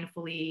more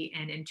mindfully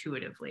and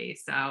intuitively.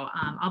 So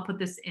I'll put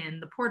this in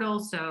the portal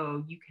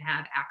so you can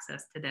have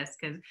access to this,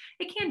 because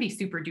it can be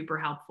super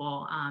duper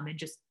helpful in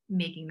just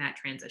making that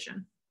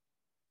transition.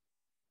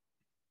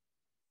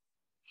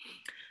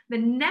 The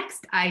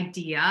next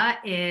idea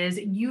is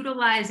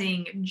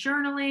utilizing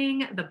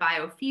journaling, the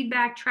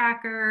biofeedback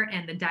tracker,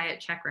 and the diet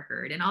check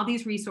record. And all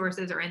these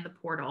resources are in the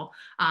portal.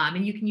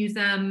 And you can use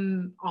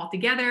them all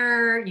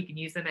together. You can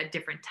use them at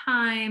different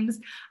times.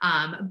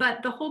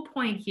 But the whole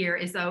point here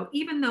is, though,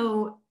 even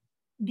though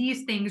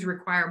these things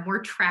require more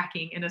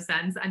tracking, in a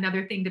sense,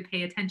 another thing to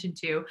pay attention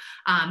to,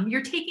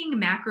 you're taking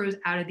macros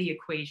out of the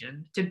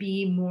equation to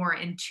be more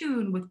in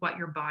tune with what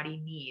your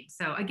body needs.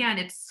 So again,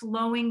 it's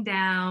slowing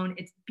down,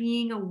 it's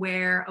being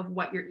aware of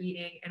what you're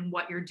eating and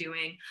what you're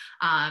doing,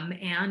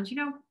 and, you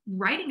know,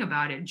 writing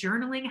about it,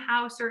 journaling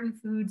how certain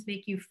foods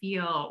make you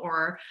feel,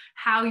 or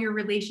how your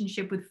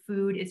relationship with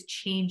food is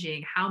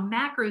changing, how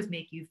macros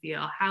make you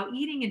feel, how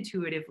eating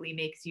intuitively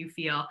makes you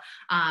feel,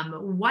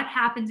 what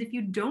happens if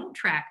you don't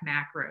track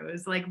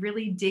macros, like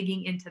really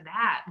digging into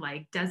that.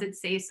 Like, does it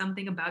say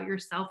something about your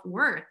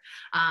self-worth?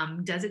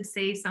 Does it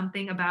say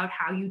something about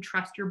how you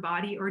trust your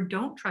body or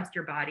don't trust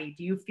your body?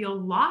 Do you feel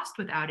lost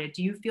without it?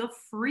 Do you feel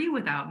free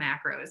without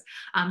macros?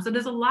 So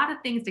there's a lot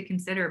of things to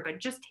consider, but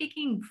just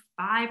taking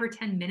 5 or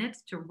 10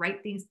 minutes to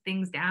write these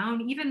things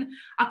down, even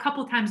a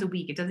couple times a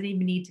week, it doesn't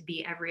even need to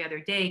be every other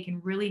day,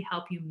 can really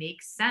help you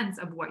make sense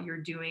of what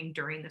you're doing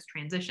during this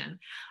transition.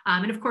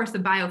 And of course, the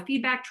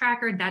biofeedback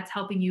tracker, that's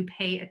helping you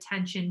pay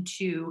attention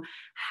to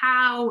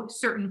how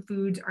certain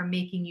foods are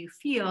making you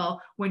feel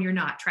when you're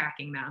not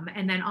tracking them.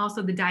 And then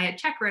also the diet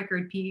check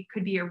record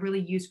could be a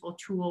really useful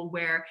tool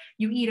where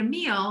you eat a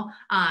meal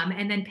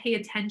and then pay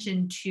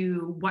attention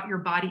to what your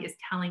body is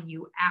telling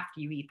you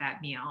after you eat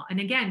that meal. And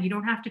again, you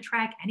don't have to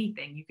track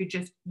anything. You could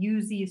just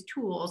use these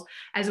tools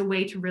as a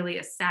way to really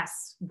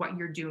assess what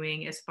you're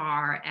doing as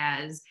far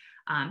as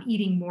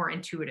eating more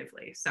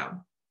intuitively. So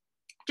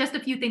just a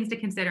few things to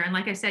consider. And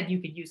like I said, you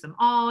could use them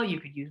all, you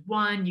could use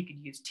one, you could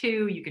use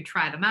two, you could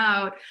try them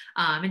out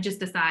and just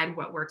decide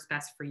what works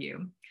best for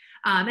you.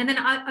 And then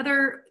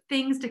other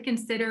things to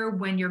consider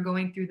when you're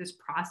going through this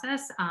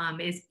process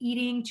is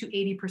eating to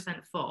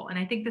 80% full. And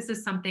I think this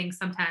is something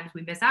sometimes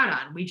we miss out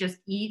on. We just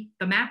eat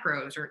the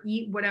macros or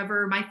eat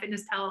whatever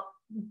MyFitnessPal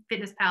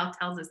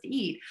tells us to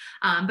eat.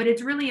 But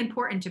it's really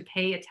important to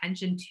pay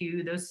attention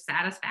to those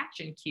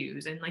satisfaction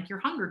cues and like your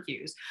hunger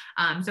cues.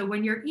 So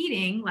when you're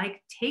eating,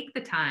 like, take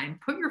the time,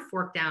 put your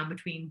fork down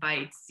between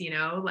bites, you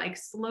know, like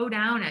slow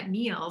down at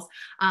meals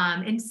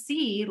and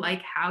see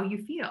like how you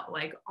feel.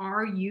 Like,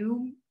 are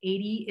you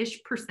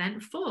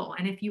 80-ish% full?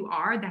 And if you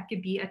are, that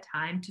could be a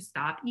time to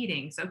stop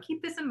eating. So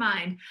keep this in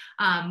mind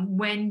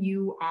when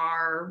you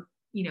are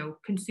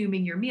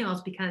consuming your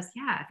meals. Because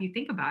yeah, if you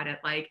think about it,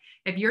 like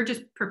if you're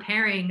just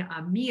preparing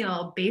a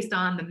meal based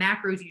on the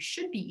macros you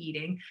should be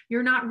eating,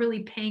 you're not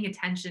really paying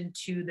attention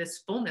to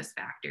this fullness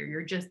factor.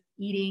 You're just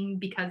eating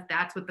because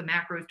that's what the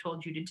macros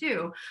told you to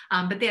do.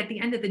 But at the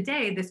end of the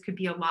day, this could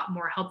be a lot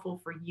more helpful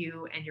for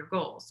you and your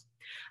goals.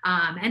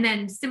 And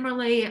then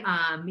similarly,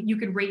 you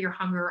could rate your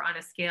hunger on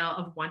a scale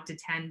of 1 to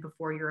 10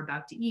 before you're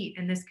about to eat.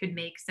 And this could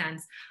make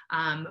sense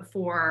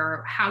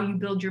for how you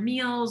build your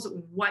meals,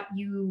 what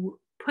you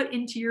put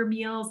into your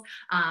meals.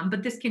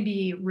 But this can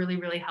be really,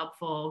 really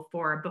helpful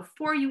for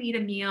before you eat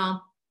a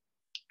meal.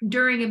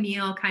 During a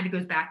meal, kind of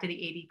goes back to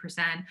the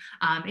 80%,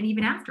 and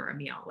even after a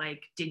meal,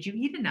 like, did you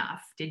eat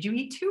enough? Did you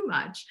eat too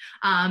much?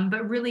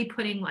 But really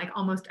putting like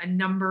almost a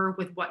number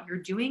with what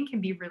you're doing can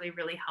be really,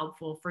 really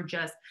helpful for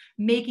just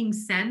making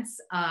sense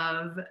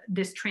of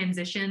this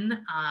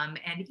transition,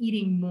 and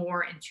eating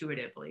more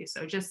intuitively.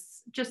 So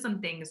just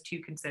some things to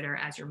consider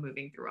as you're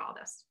moving through all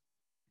this.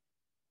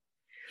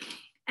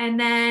 And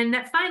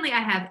then finally, I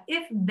have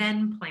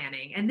if-then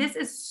planning. And this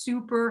is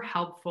super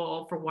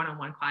helpful for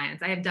one-on-one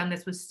clients. I have done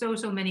this with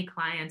so many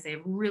clients.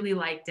 They've really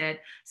liked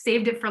it.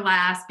 Saved it for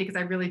last because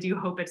I really do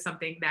hope it's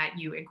something that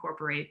you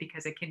incorporate,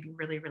 because it can be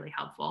really, really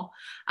helpful.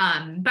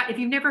 But if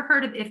you've never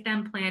heard of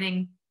if-then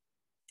planning,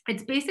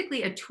 it's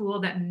basically a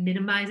tool that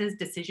minimizes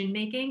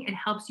decision-making and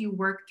helps you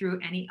work through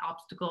any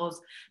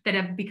obstacles that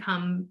have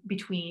become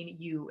between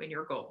you and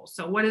your goals.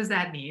 So what does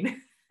that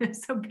mean?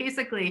 So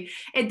basically,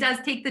 it does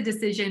take the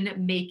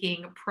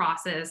decision-making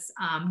process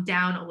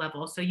down a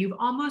level. So you've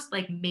almost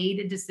like made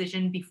a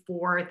decision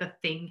before the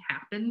thing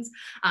happens,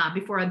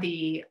 before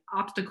the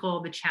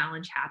obstacle, the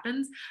challenge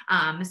happens.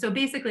 So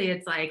basically,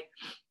 it's like,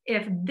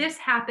 if this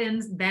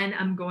happens, then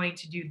I'm going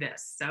to do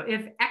this. So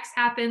if X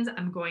happens,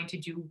 I'm going to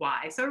do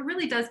Y. So it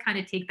really does kind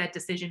of take that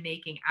decision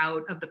making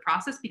out of the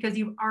process, because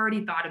you've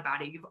already thought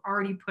about it. You've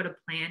already put a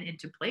plan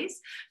into place.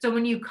 So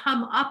when you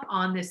come up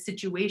on this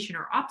situation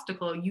or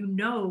obstacle, you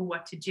know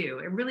what to do.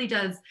 It really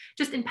does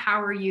just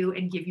empower you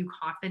and give you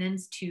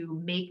confidence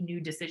to make new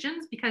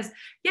decisions, because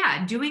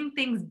yeah, doing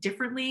things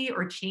differently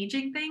or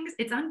changing things,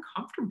 it's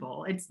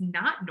uncomfortable. It's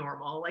not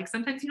normal. Like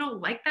sometimes you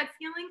don't like that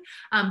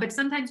feeling, but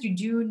sometimes you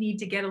do need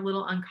to get a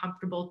little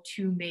uncomfortable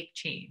to make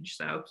change.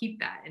 So keep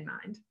that in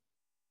mind.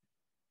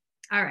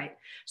 All right,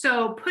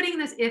 so putting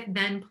this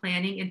if-then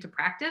planning into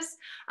practice.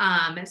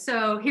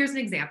 So here's an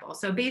example.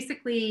 So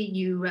basically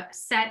you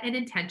set an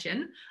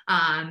intention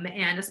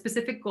and a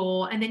specific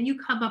goal, and then you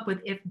come up with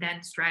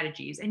if-then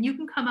strategies. And you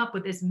can come up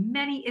with as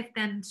many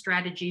if-then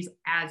strategies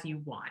as you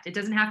want. It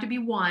doesn't have to be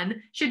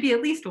one, should be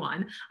at least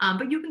one,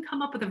 but you can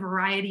come up with a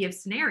variety of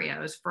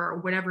scenarios for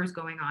whatever's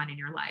going on in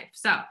your life.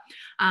 So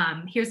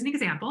here's an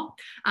example.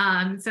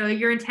 So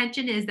your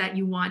intention is that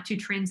you want to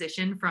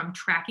transition from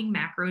tracking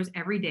macros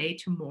every day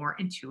to more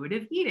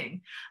intuitive eating.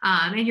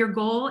 And your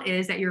goal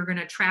is that you're going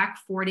to track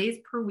 4 days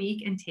per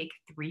week and take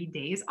 3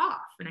 days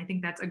off. And I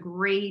think that's a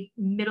great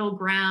middle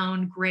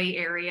ground, gray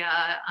area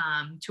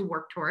to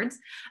work towards.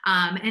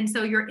 And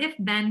so your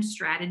if-then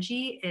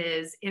strategy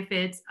is, if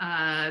it's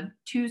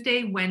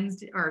Tuesday,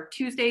 Wednesday, or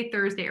Tuesday,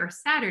 Thursday, or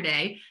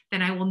Saturday,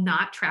 then I will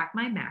not track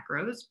my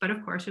macros. But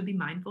of course, you'll be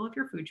mindful of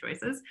your food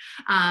choices.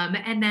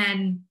 And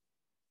then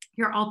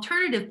your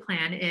alternative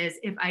plan is,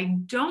 if I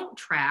don't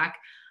track,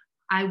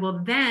 I will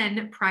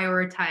then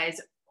prioritize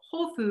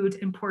whole foods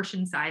and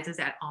portion sizes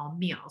at all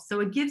meals. So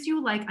it gives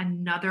you like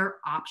another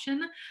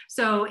option.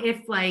 So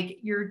if like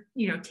you're,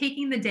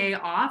 taking the day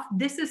off,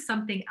 this is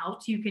something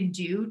else you can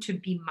do to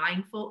be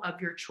mindful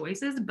of your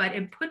choices, but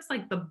it puts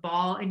like the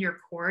ball in your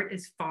court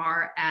as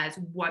far as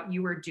what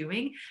you are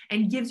doing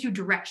and gives you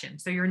direction.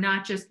 So you're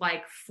not just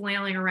like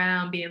flailing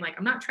around being like,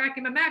 I'm not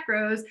tracking my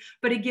macros,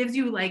 but it gives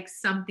you like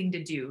something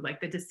to do,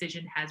 like the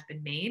decision has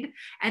been made.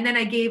 And then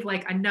I gave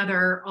like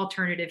another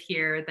alternative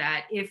here,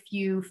 that if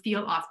you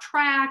feel off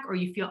track or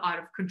you feel out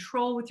of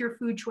control with your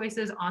food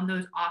choices on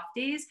those off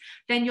days,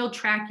 then you'll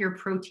track your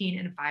protein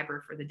and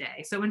fiber for the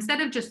day. So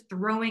instead of just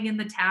throwing in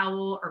the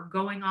towel or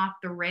going off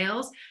the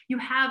rails, you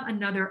have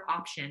another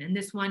option. And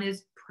this one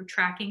is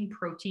tracking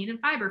protein and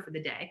fiber for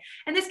the day.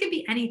 And this can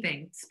be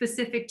anything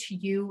specific to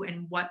you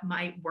and what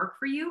might work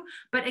for you.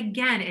 But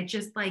again, it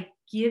just like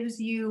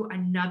gives you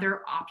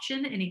another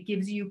option, and it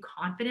gives you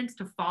confidence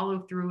to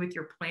follow through with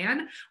your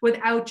plan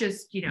without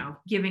just,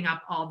 giving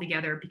up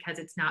altogether because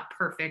it's not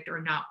perfect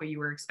or not what you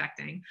were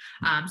expecting.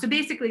 So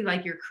basically,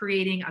 like, you're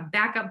creating a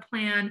backup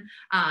plan,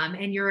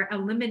 and you're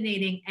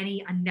eliminating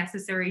any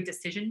unnecessary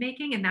decision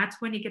making. And that's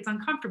when it gets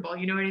uncomfortable.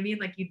 You know what I mean?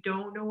 Like, you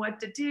don't know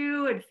what to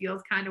do. It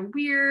feels kind of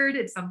weird.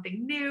 It's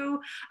something new.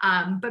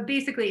 But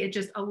basically, it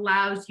just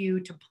allows you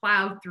to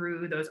plow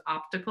through those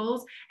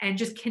obstacles and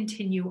just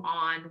continue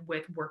on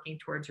with working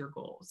towards your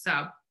goals.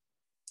 So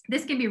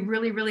this can be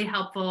really, really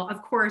helpful,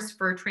 of course,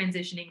 for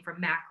transitioning from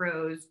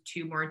macros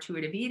to more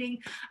intuitive eating.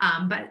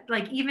 But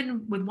like,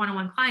 even with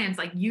one-on-one clients,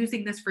 like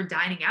using this for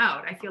dining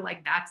out, I feel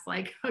like that's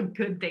like a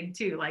good thing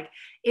too. Like,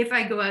 if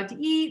I go out to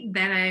eat,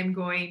 then I'm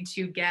going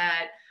to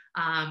get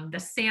the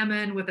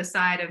salmon with a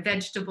side of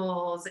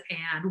vegetables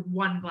and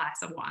one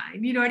glass of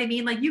wine. You know what I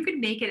mean? Like you can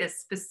make it as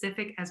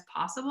specific as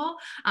possible,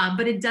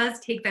 but it does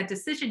take that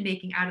decision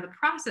making out of the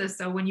process.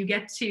 So when you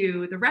get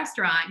to the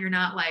restaurant, you're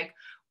not like,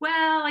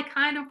 well, I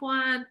kind of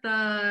want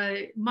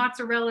the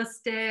mozzarella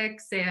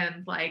sticks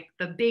and like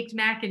the baked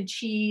mac and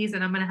cheese,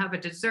 and I'm going to have a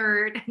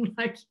dessert. And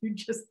like you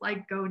just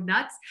like go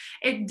nuts.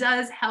 It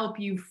does help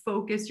you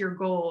focus your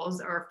goals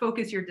or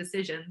focus your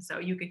decisions so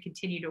you can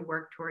continue to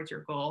work towards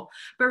your goal.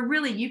 But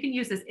really, you can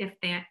use this if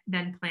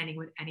then planning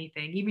with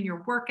anything, even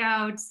your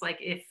workouts. Like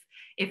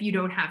if you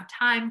don't have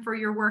time for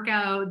your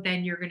workout,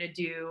 then you're going to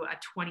do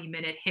a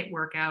 20-minute HIIT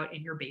workout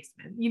in your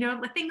basement, you know,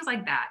 things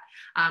like that,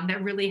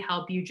 that really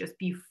help you just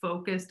be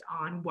focused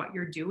on what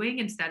you're doing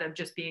instead of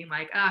just being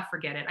like,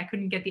 forget it. I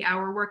couldn't get the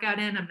hour workout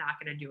in. I'm not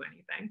going to do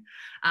anything.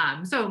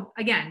 So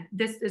again,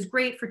 this is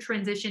great for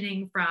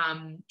transitioning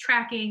from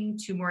tracking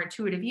to more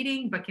intuitive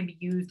eating, but can be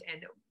used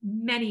in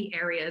many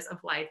areas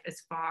of life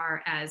as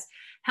far as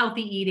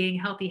healthy eating,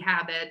 healthy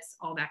habits,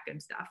 all that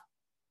good stuff.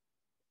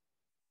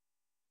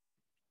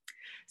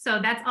 So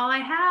that's all I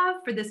have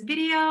for this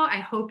video.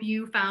 I hope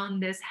you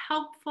found this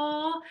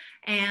helpful,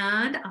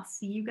 and I'll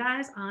see you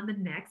guys on the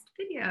next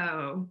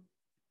video.